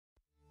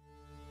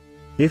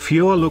If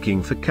you're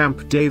looking for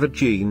Camp David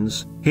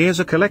jeans, here's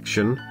a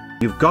collection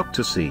you've got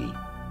to see.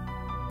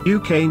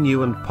 UK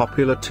new and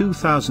popular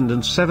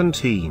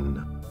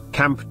 2017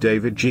 Camp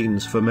David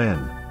jeans for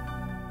men.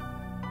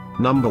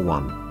 Number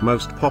 1,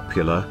 most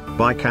popular,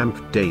 by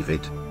Camp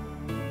David.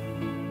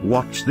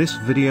 Watch this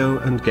video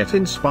and get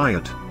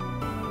inspired.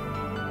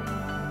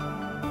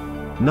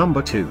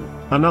 Number 2,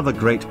 another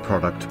great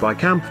product by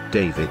Camp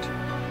David.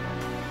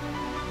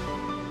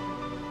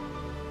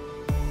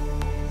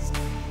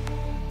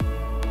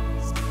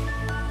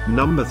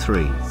 Number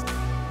 3.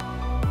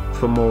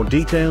 For more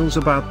details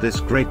about this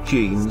great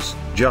jeans,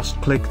 just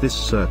click this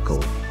circle.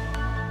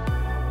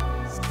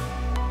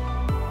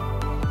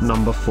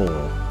 Number 4.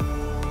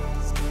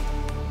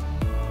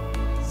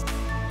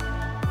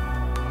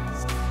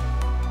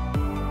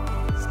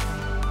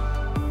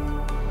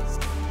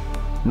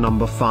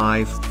 Number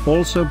 5,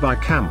 also by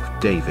Camp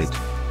David.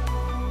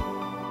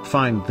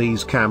 Find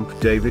these Camp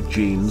David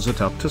jeans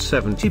at up to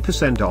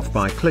 70% off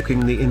by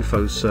clicking the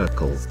info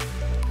circle.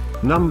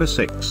 Number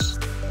 6.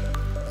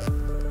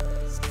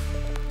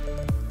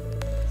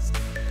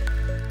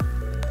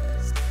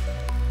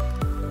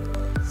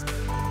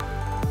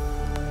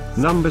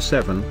 Number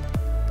 7.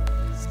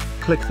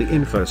 Click the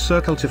info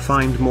circle to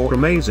find more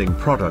amazing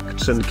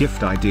products and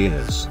gift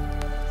ideas.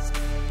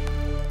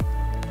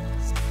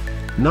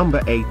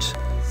 Number 8.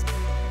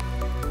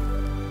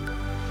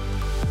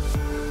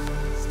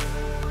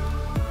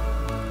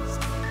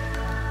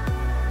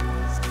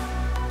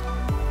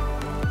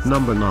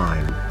 Number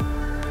 9.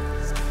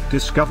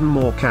 Discover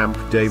more Camp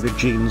David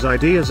jeans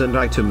ideas and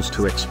items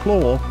to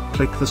explore,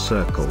 click the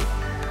circle.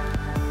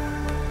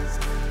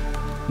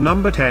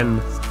 Number 10.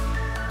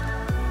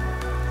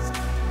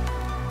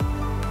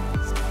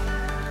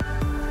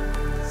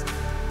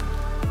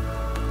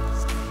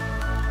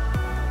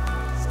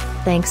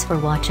 Thanks for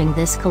watching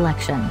this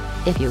collection.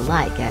 If you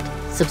like it,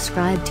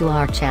 subscribe to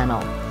our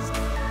channel.